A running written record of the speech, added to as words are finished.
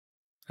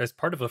As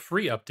part of a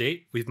free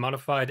update, we've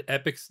modified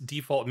Epic's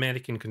default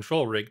Mannequin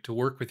control rig to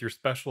work with your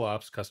Special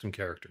Ops custom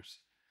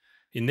characters.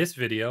 In this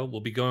video, we'll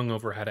be going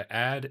over how to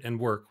add and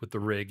work with the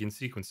rig in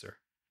Sequencer.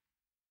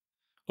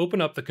 Open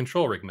up the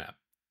control rig map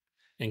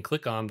and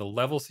click on the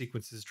Level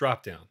Sequences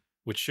dropdown,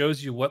 which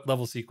shows you what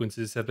level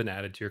sequences have been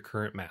added to your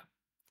current map.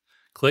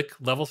 Click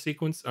Level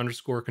Sequence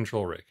 _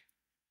 control rig.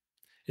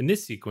 In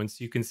this sequence,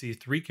 you can see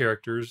 3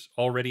 characters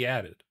already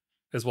added,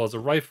 as well as a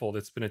rifle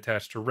that's been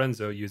attached to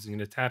Renzo using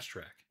an attach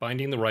track,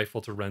 binding the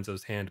rifle to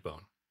Renzo's hand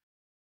bone.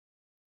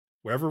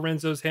 Wherever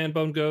Renzo's hand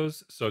bone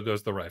goes, so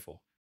goes the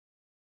rifle.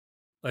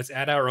 Let's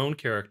add our own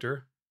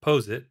character,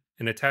 pose it,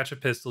 and attach a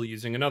pistol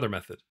using another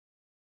method.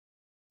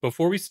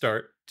 Before we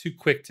start, 2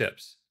 quick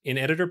tips. In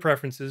Editor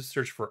Preferences,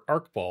 search for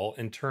Arc Ball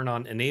and turn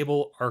on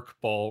Enable Arc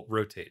Ball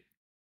Rotate.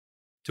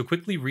 To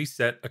quickly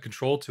reset a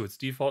control to its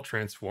default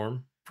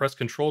transform, press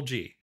Ctrl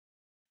G.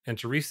 And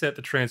to reset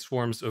the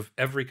transforms of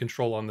every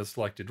control on the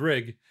selected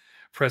rig,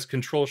 press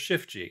Ctrl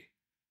Shift G.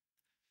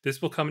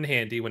 This will come in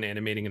handy when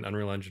animating in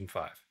Unreal Engine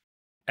 5.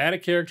 Add a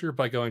character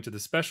by going to the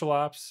Special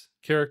Ops,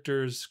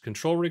 Characters,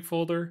 Control Rig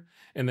folder,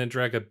 and then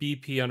drag a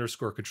BP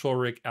 _ control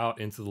rig out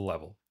into the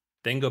level.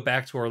 Then go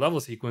back to our level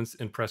sequence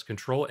and press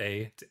Ctrl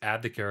A to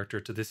add the character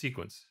to the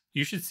sequence.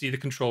 You should see the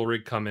control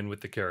rig come in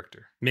with the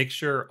character. Make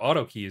sure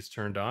Auto Key is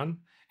turned on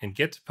and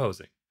get to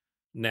posing.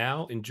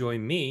 Now enjoy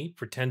me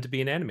pretend to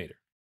be an animator.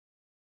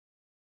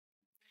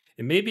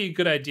 It may be a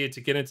good idea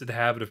to get into the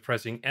habit of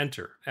pressing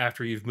Enter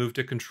after you've moved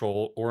a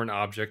control or an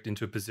object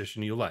into a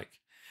position you like,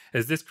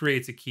 as this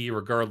creates a key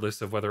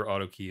regardless of whether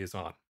Auto Key is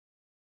on.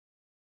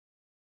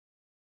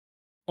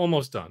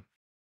 Almost done.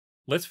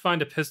 Let's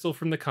find a pistol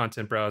from the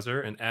content browser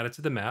and add it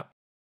to the map.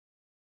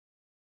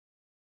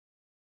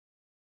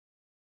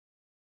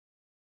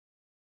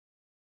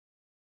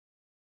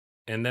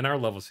 And then our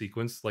level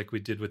sequence like we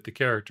did with the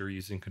character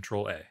using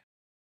Ctrl A.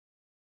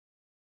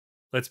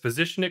 Let's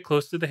position it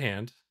close to the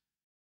hand.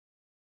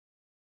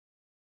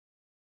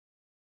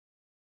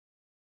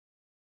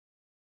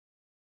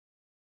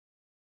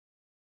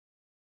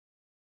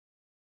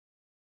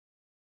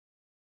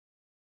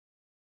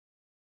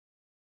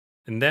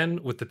 And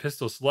then, with the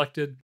pistol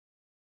selected,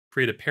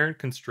 create a parent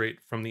constraint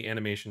from the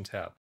Animation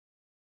tab.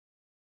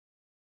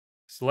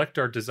 Select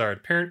our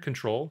desired parent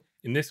control,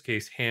 in this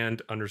case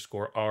hand _R_IK,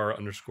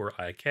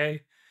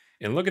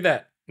 and look at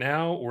that,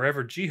 now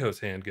wherever Jiho's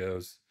hand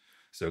goes,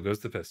 so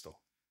goes the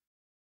pistol.